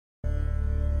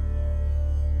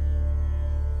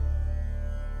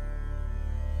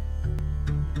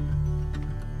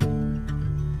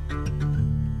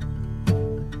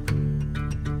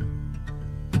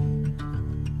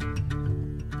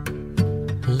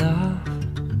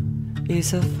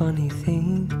is a funny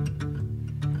thing.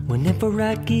 Whenever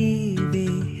I give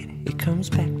it, it comes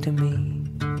back to me.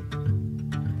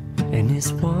 And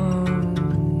it's wonderful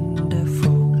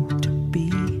to be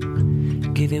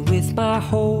giving with my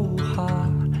whole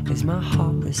heart as my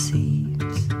heart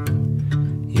receives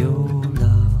your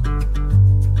love.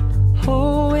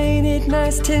 Oh, ain't it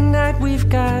nice tonight we've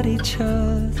got each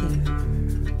other.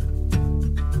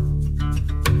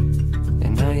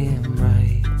 And I am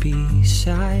right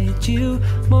beside you,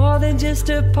 more than just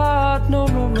a partner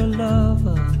or a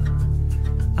lover.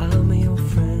 I'm your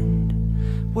friend.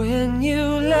 When you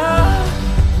love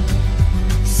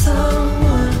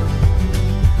someone,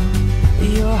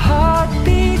 your heart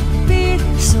beat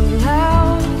so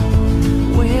loud.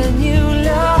 When you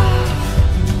love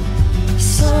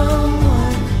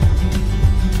someone,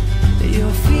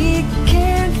 your feet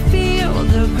can't feel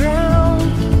the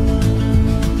ground.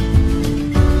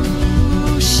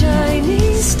 Ooh,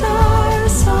 shining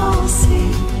stars all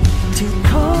seem to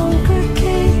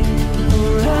congregate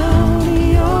around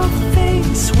your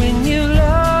face. When you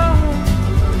love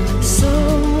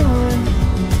someone,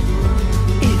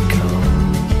 it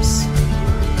comes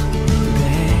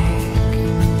back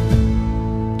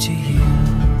to you.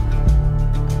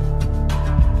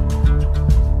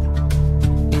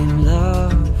 In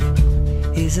love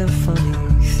is a funny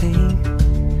thing.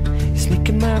 It's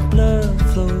making my blood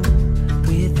flow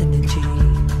with energy.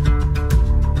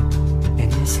 And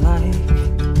it's like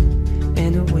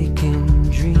an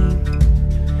awakened dream.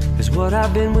 'Cause what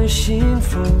I've been wishing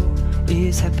for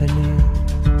is happening.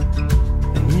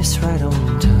 And it's right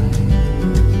on time.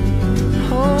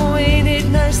 Oh, ain't it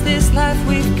nice this life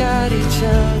we've got each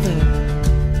other.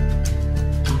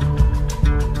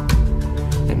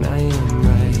 And I am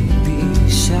right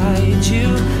beside you,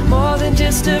 more than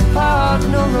just a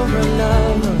partner or a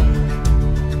lover.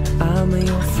 I'm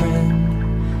your friend.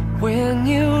 When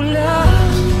you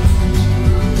love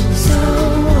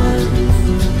someone,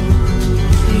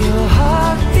 your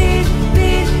heart beat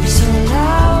so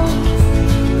loud.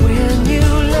 When you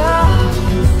love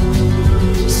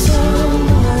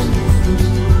someone,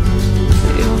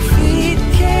 your feet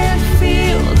can't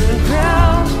feel the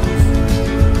ground.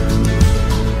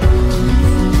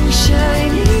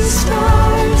 Shining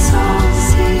stars all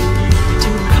seem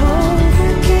to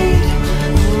congregate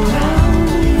around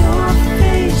your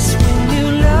face. When you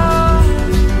love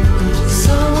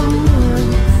someone,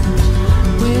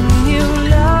 when you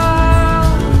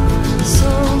love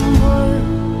someone.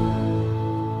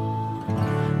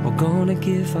 We're gonna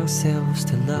give ourselves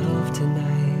to love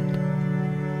tonight,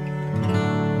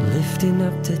 lifting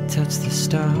up to touch the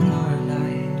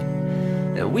starlight.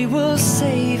 And we will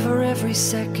savor every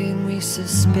second we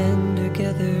suspend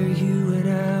together. You and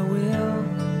I will,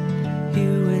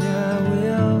 you and I will.